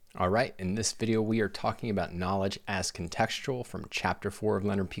All right, in this video we are talking about knowledge as contextual from Chapter 4 of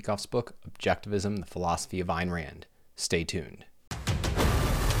Leonard Peikoff's book, Objectivism, the Philosophy of Ayn Rand. Stay tuned.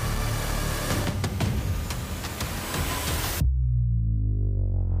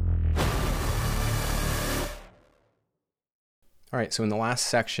 All right, so in the last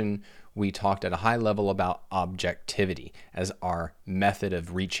section, we talked at a high level about objectivity as our method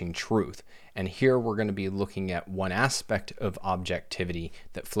of reaching truth. And here we're going to be looking at one aspect of objectivity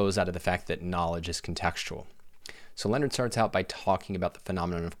that flows out of the fact that knowledge is contextual. So Leonard starts out by talking about the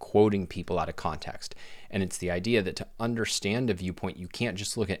phenomenon of quoting people out of context. And it's the idea that to understand a viewpoint, you can't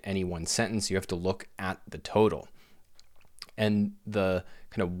just look at any one sentence, you have to look at the total. And the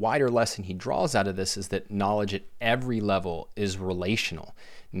kind of wider lesson he draws out of this is that knowledge at every level is relational,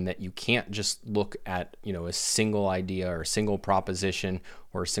 and that you can't just look at, a single idea or a single proposition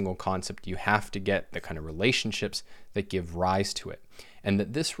or a single concept. You have to get the kind of relationships that give rise to it. And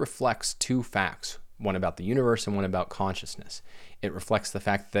that this reflects two facts, one about the universe and one about consciousness. It reflects the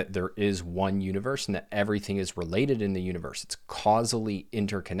fact that there is one universe and that everything is related in the universe. It's causally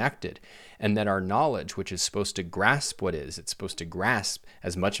interconnected, and that our knowledge, which is supposed to grasp what is, it's supposed to grasp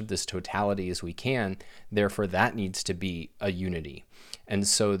as much of this totality as we can. Therefore, that needs to be a unity. And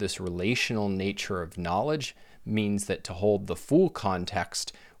so this relational nature of knowledge means that to hold the full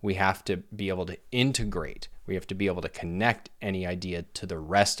context, we have to be able to integrate. We have to be able to connect any idea to the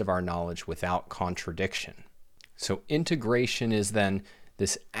rest of our knowledge without contradiction. So integration is then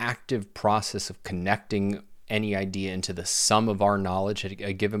this active process of connecting any idea into the sum of our knowledge at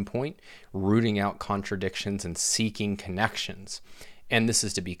a given point, rooting out contradictions and seeking connections. And this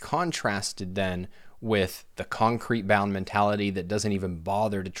is to be contrasted then with the concrete bound mentality that doesn't even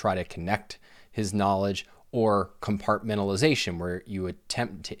bother to try to connect his knowledge, or compartmentalization, where you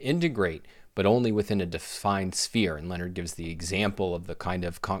attempt to integrate but only within a defined sphere. And Leonard gives the example of the kind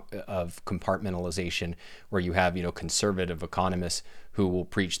of compartmentalization where you have, conservative economists who will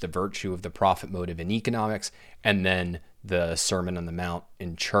preach the virtue of the profit motive in economics and then the Sermon on the Mount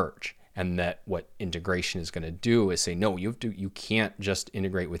in church. And that what integration is going to do is say, no, you can't just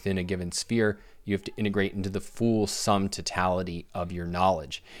integrate within a given sphere. You have to integrate into the full sum totality of your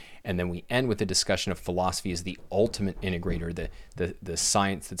knowledge. And then we end with the discussion of philosophy as the ultimate integrator, the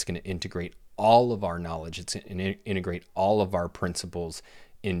science that's going to integrate all of our knowledge. It's going to integrate all of our principles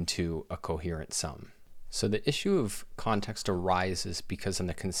into a coherent sum. So the issue of context arises because on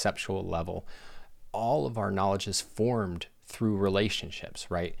the conceptual level, all of our knowledge is formed through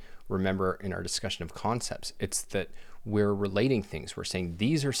relationships, right? Remember in our discussion of concepts, it's that we're relating things. We're saying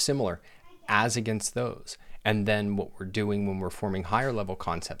these are similar as against those. And then what we're doing when we're forming higher level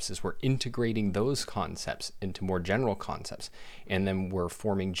concepts is we're integrating those concepts into more general concepts. And then we're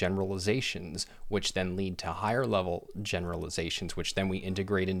forming generalizations, which then lead to higher level generalizations, which then we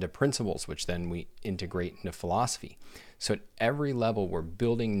integrate into principles, which then we integrate into philosophy. So at every level, we're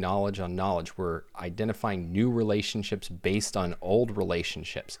building knowledge on knowledge. We're identifying new relationships based on old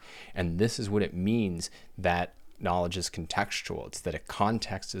relationships. And this is what it means that knowledge is contextual. It's that a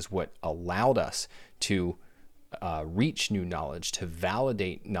context is what allowed us to reach new knowledge, to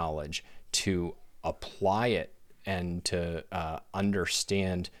validate knowledge, to apply it, and to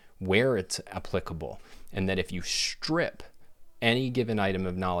understand where it's applicable. And that if you strip any given item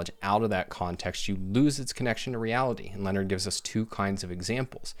of knowledge out of that context, you lose its connection to reality. And Leonard gives us two kinds of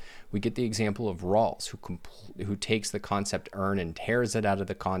examples. We get the example of Rawls, who takes the concept earn and tears it out of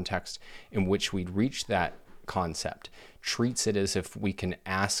the context in which we'd reach that concept, treats it as if we can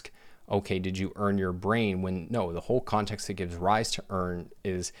ask, okay, did you earn your brain? When no, the whole context that gives rise to earn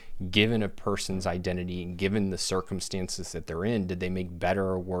is given a person's identity and given the circumstances that they're in, did they make better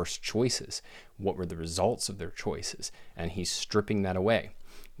or worse choices? What were the results of their choices? And he's stripping that away.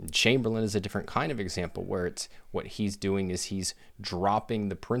 Chamberlain is a different kind of example where it's what he's doing is he's dropping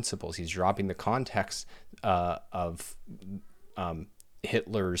the principles. He's dropping the context of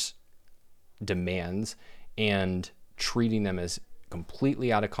Hitler's demands and treating them as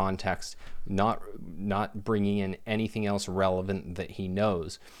completely out of context, not bringing in anything else relevant that he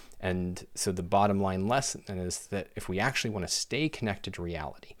knows. And so the bottom line lesson is that if we actually want to stay connected to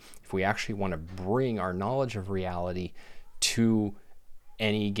reality, if we actually want to bring our knowledge of reality to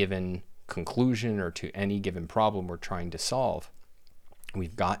any given conclusion or to any given problem we're trying to solve,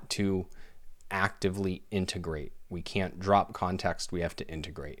 we've got to actively integrate. We can't drop context, we have to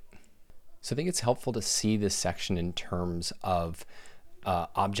integrate. So I think it's helpful to see this section in terms of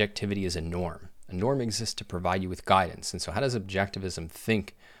objectivity as a norm. A norm exists to provide you with guidance. And so how does objectivism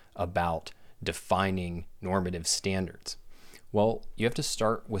think about defining normative standards? Well, you have to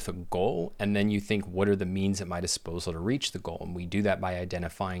start with a goal, and then you think, what are the means at my disposal to reach the goal? And we do that by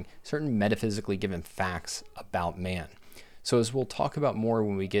identifying certain metaphysically given facts about man. So as we'll talk about more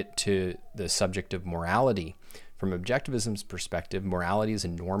when we get to the subject of morality, from objectivism's perspective, morality is a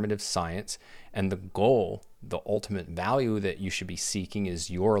normative science, and the goal, the ultimate value that you should be seeking is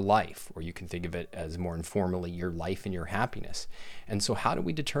your life, or you can think of it as more informally, your life and your happiness. And so how do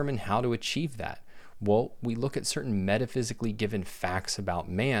we determine how to achieve that? Well, we look at certain metaphysically given facts about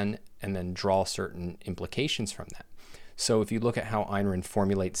man and then draw certain implications from that. So if you look at how Ayn Rand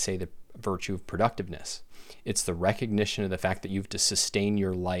formulates, say, the virtue of productiveness, it's the recognition of the fact that you have to sustain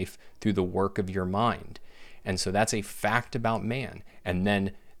your life through the work of your mind. And so that's a fact about man. And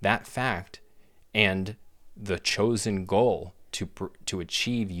then that fact and the chosen goal to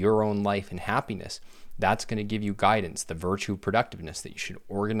achieve your own life and happiness, that's going to give you guidance, the virtue of productiveness, that you should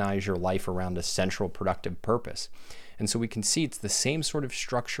organize your life around a central productive purpose. And so we can see it's the same sort of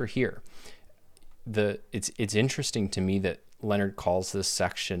structure here. It's interesting to me that Leonard calls this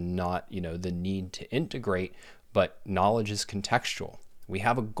section not, the need to integrate, but knowledge is contextual. We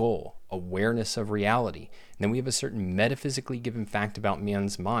have a goal, awareness of reality, and then we have a certain metaphysically given fact about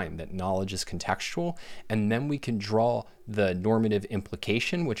man's mind, that knowledge is contextual, and then we can draw the normative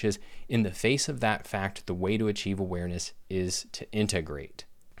implication, which is, in the face of that fact, the way to achieve awareness is to integrate.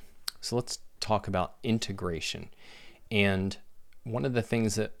 So let's talk about integration. And one of the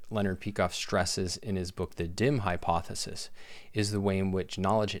things that Leonard Peikoff stresses in his book, The Dim Hypothesis, is the way in which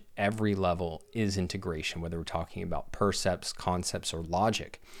knowledge at every level is integration, whether we're talking about percepts, concepts, or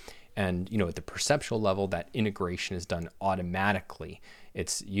logic. And, at the perceptual level, that integration is done automatically.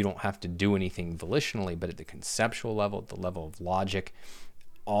 You don't have to do anything volitionally, but at the conceptual level, at the level of logic,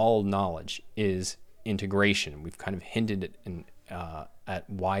 all knowledge is integration. We've kind of hinted at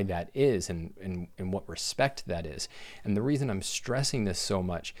why that is and in what respect that is. And the reason I'm stressing this so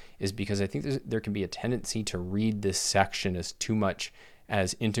much is because I think there can be a tendency to read this section as too much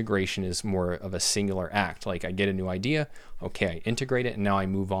as integration is more of a singular act. Like, I get a new idea, okay, I integrate it, and now I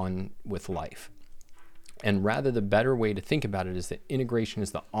move on with life. And rather, the better way to think about it is that integration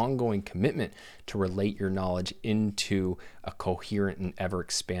is the ongoing commitment to relate your knowledge into a coherent and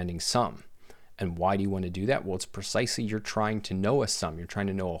ever-expanding sum. And why do you want to do that? Well, it's precisely you're trying to know a sum. You're trying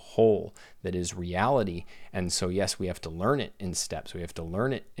to know a whole that is reality. And so, yes, we have to learn it in steps. We have to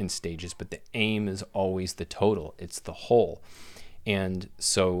learn it in stages, but the aim is always the total. It's the whole. And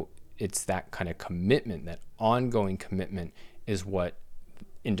so it's that kind of commitment, that ongoing commitment, is what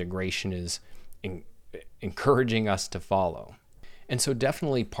integration is encouraging us to follow. And so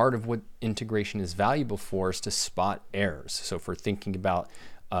definitely part of what integration is valuable for is to spot errors. So if we're thinking about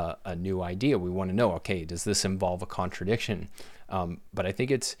a new idea, we want to know, okay, does this involve a contradiction? But I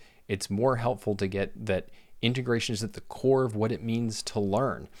think it's more helpful to get that integration is at the core of what it means to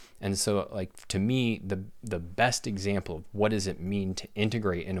learn. And so, like, to me, the best example of what does it mean to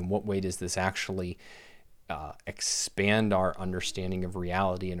integrate, and in what way does this actually expand our understanding of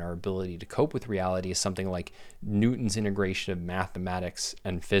reality and our ability to cope with reality, is something like Newton's integration of mathematics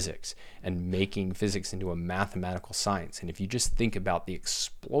and physics, and making physics into a mathematical science. And if you just think about the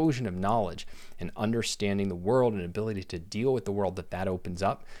explosion of knowledge and understanding the world and ability to deal with the world that opens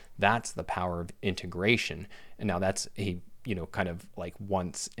up, that's the power of integration. And now that's a kind of like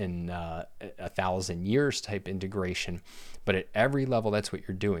once in 1,000 years type integration. But at every level, that's what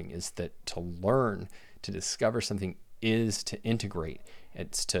you're doing, is that to learn, to discover something, is to integrate.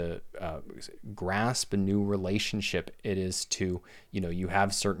 It's to grasp a new relationship. It is to, you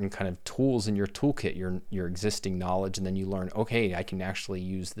have certain kind of tools in your toolkit, your existing knowledge, and then you learn, okay, I can actually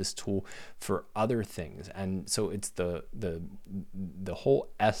use this tool for other things. And so it's the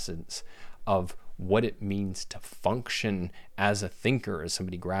whole essence of what it means to function as a thinker, as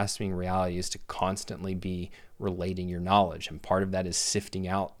somebody grasping reality, is to constantly be relating your knowledge. And part of that is sifting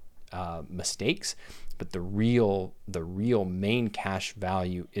out mistakes, but the real main cash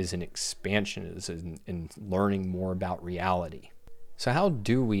value is in expansion, is in learning more about reality. So how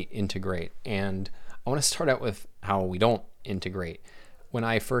do we integrate? And I want to start out with how we don't integrate. When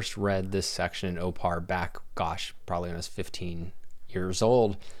I first read this section in OPAR back, probably when I was 15 years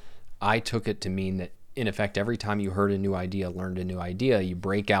old, I took it to mean that, in effect, every time you heard a new idea, learned a new idea, you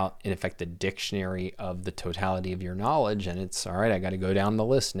break out, in effect, the dictionary of the totality of your knowledge, and it's, all right, I got to go down the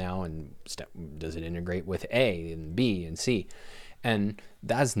list now, and does it integrate with A and B and C? And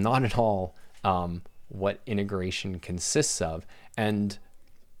that's not at all what integration consists of. And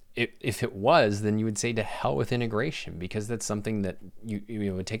if it was, then you would say to hell with integration, because that's something that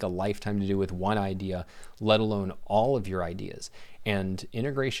you would take a lifetime to do with one idea, let alone all of your ideas. And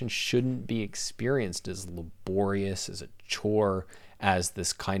integration shouldn't be experienced as laborious, as a chore, as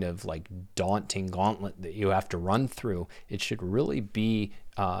this kind of like daunting gauntlet that you have to run through. It should really be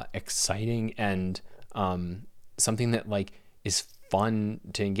exciting and something that like is fun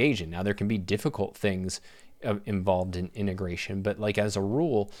to engage in. Now, there can be difficult things involved in integration, but like as a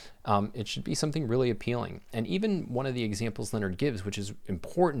rule, it should be something really appealing. And even one of the examples Leonard gives, which is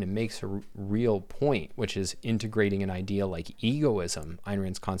important and makes a real point, which is integrating an idea like egoism, Ayn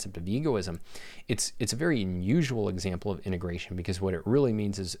Rand's concept of egoism. It's a very unusual example of integration, because what it really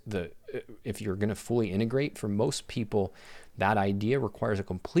means is if you're going to fully integrate, for most people, that idea requires a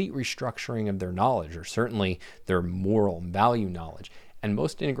complete restructuring of their knowledge, or certainly their moral and value knowledge. And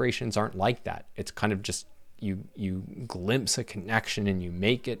most integrations aren't like that. It's kind of just you glimpse a connection and you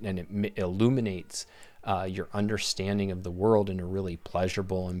make it, and it illuminates your understanding of the world in a really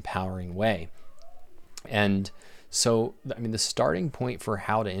pleasurable, empowering way. And so, I mean, the starting point for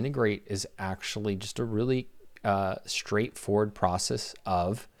how to integrate is actually just a really straightforward process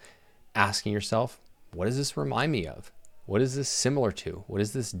of asking yourself, what does this remind me of? What is this similar to? What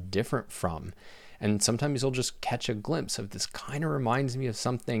is this different from? And sometimes you'll just catch a glimpse of this kind of reminds me of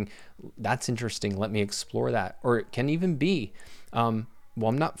something that's interesting. Let me explore that. Or it can even be, well,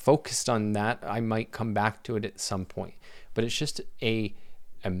 I'm not focused on that. I might come back to it at some point. But it's just a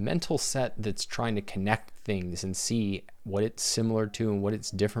mental set that's trying to connect things and see what it's similar to and what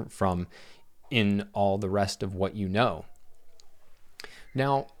it's different from in all the rest of what you know.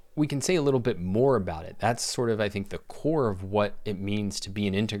 Now, we can say a little bit more about it. That's sort of, I think, the core of what it means to be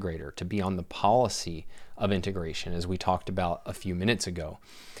an integrator, to be on the policy of integration, as we talked about a few minutes ago.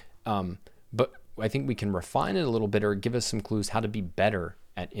 But I think we can refine it a little bit, or give us some clues how to be better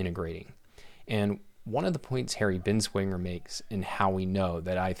at integrating. And one of the points Harry Binswanger makes in How We Know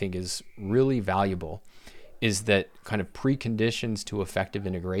that I think is really valuable is that kind of preconditions to effective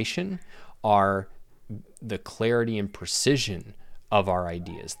integration are the clarity and precision of our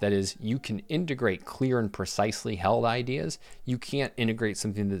ideas. That is, you can integrate clear and precisely held ideas. You can't integrate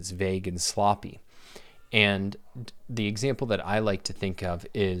something that's vague and sloppy. And the example that I like to think of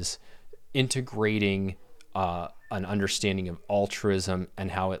is integrating an understanding of altruism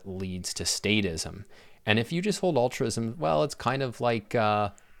and how it leads to statism. And if you just hold altruism, well, it's kind of like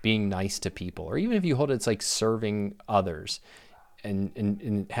being nice to people. Or even if you hold it, it's like serving others. And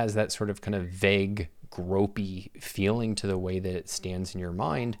it has that sort of kind of vague, gropey feeling to the way that it stands in your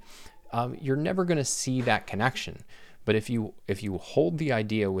mind, you're never going to see that connection. But if you hold the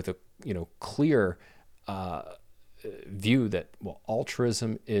idea with a clear view that, well,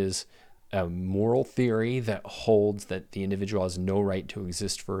 altruism is a moral theory that holds that the individual has no right to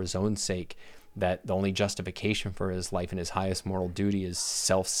exist for his own sake, that the only justification for his life and his highest moral duty is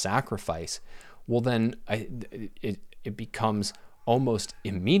self-sacrifice, well, then it becomes almost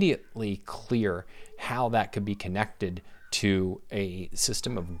immediately clear how that could be connected to a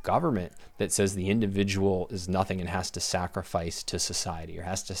system of government that says the individual is nothing and has to sacrifice to society, or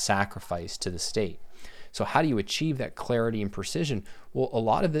has to sacrifice to the state. So how do you achieve that clarity and precision? Well, a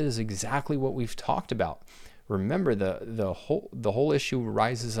lot of it is exactly what we've talked about. Remember, the whole issue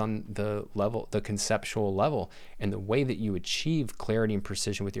rises on the conceptual level, and the way that you achieve clarity and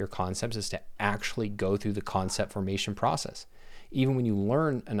precision with your concepts is to actually go through the concept formation process. Even when you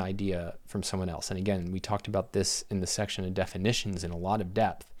learn an idea from someone else, and again, we talked about this in the section of definitions in a lot of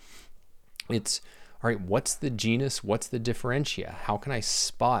depth, it's, all right, what's the genus, what's the differentia? How can I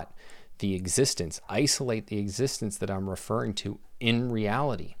spot the existence, isolate the existence that I'm referring to in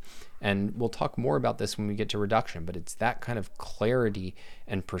reality? And we'll talk more about this when we get to reduction, but it's that kind of clarity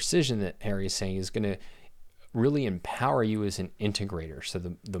and precision that Harry is saying is going to really empower you as an integrator. So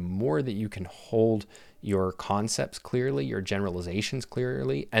the more that you can hold your concepts clearly, your generalizations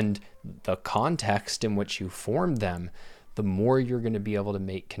clearly, and the context in which you form them, the more you're going to be able to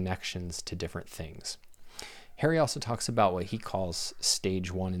make connections to different things. Harry also talks about what he calls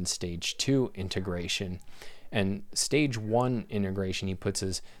stage 1 and stage 2 integration. And stage 1 integration, he puts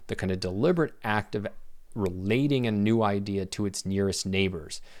as the kind of deliberate act of relating a new idea to its nearest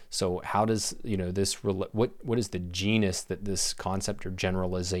neighbors. So how does this what is the genus that this concept or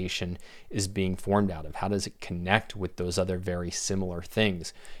generalization is being formed out of? How does it connect with those other very similar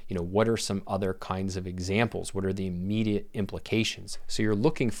things? What are some other kinds of examples? What are the immediate implications? So you're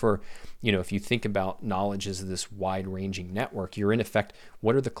looking for, if you think about knowledge as this wide-ranging network, you're in effect,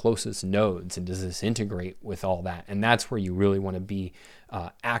 what are the closest nodes, and does this integrate with all that? And that's where you really want to be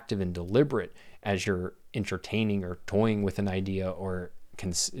active and deliberate as you're entertaining or toying with an idea or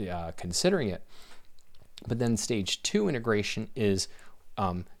considering it. But then stage 2 integration is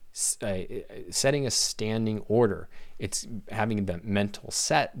setting a standing order. It's having the mental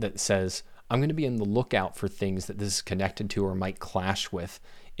set that says, I'm going to be on the lookout for things that this is connected to or might clash with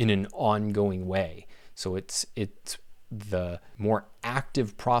in an ongoing way. So it's the more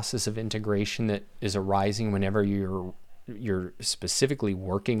active process of integration that is arising whenever you're specifically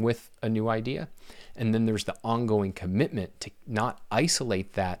working with a new idea. And then there's the ongoing commitment to not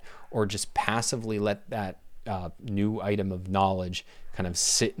isolate that or just passively let that new item of knowledge kind of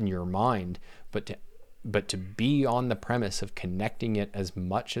sit in your mind, but to be on the premise of connecting it as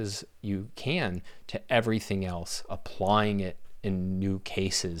much as you can to everything else, applying it in new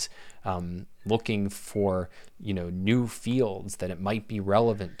cases, looking for new fields that it might be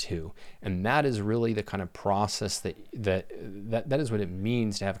relevant to. And that is really the kind of process that is what it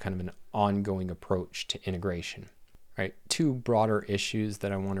means to have kind of an ongoing approach to integration. Right? 2 broader issues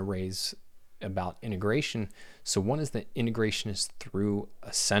that I want to raise about integration. So one is that integration is through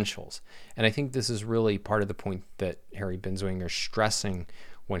essentials. And I think this is really part of the point that Harry Binswanger is stressing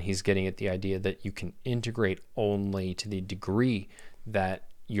when he's getting at the idea that you can integrate only to the degree that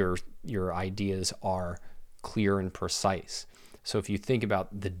your ideas are clear and precise. So if you think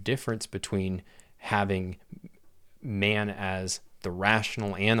about the difference between having man as the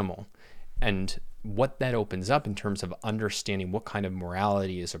rational animal and what that opens up in terms of understanding what kind of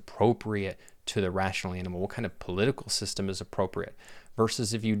morality is appropriate to the rational animal, what kind of political system is appropriate,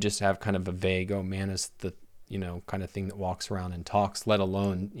 versus if you just have kind of a vague, man is the kind of thing that walks around and talks, let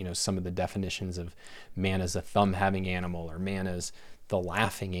alone some of the definitions of man as a thumb-having animal or man as the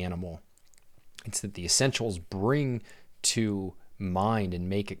laughing animal. It's that the essentials bring to mind and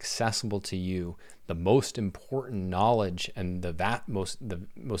make accessible to you the most important knowledge and the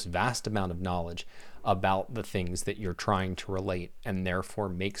most vast amount of knowledge about the things that you're trying to relate, and therefore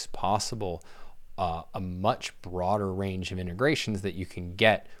makes possible a much broader range of integrations that you can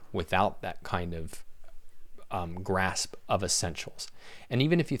get without that kind of grasp of essentials. And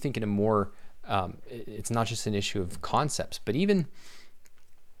even if you think in a more, it's not just an issue of concepts, but even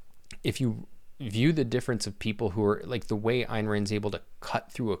if you view the difference of people who are like the way Ayn Rand's able to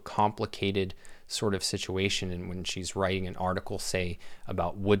cut through a complicated sort of situation, and when she's writing an article, say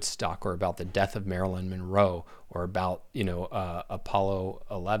about Woodstock or about the death of Marilyn Monroe or about Apollo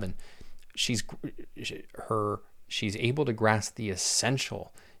 11, she's able to grasp the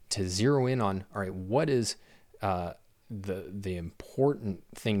essential, to zero in on, all right, what is the important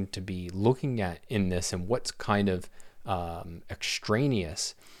thing to be looking at in this, and what's kind of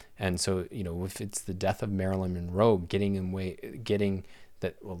extraneous. And so, if it's the death of Marilyn Monroe, getting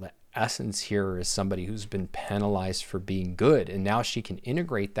that, well, the essence here is somebody who's been penalized for being good. And now she can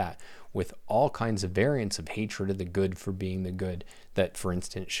integrate that with all kinds of variants of hatred of the good for being the good that, for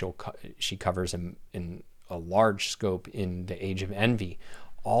instance, she covers in a large scope in The Age of Envy.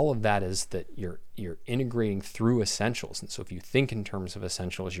 All of that is that you're integrating through essentials. And so if you think in terms of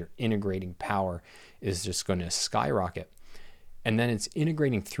essentials, your integrating power is just going to skyrocket. And then it's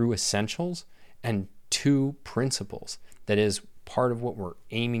integrating through essentials and 2 principles. That is, part of what we're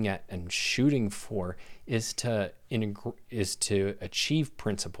aiming at and shooting for is to achieve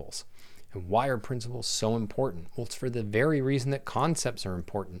principles. And why are principles so important? Well, it's for the very reason that concepts are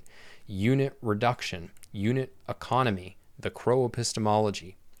important. Unit reduction, unit economy, the Crow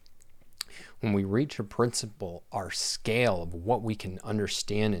epistemology. When we reach a principle, our scale of what we can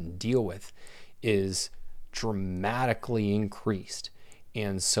understand and deal with is dramatically increased.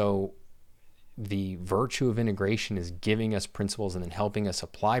 And so the virtue of integration is giving us principles and then helping us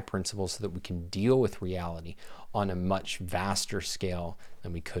apply principles so that we can deal with reality on a much vaster scale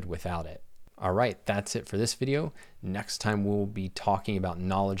than we could without it. All right, that's it for this video. Next time we'll be talking about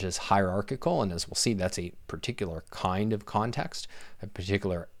knowledge as hierarchical, and as we'll see, that's a particular kind of context, a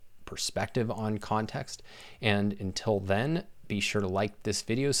particular perspective on context. And until then, be sure to like this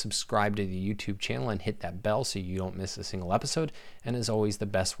video, subscribe to the YouTube channel, and hit that bell so you don't miss a single episode. And as always, the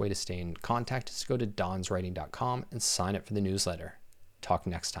best way to stay in contact is to go to donswriting.com and sign up for the newsletter. Talk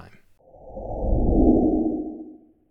next time.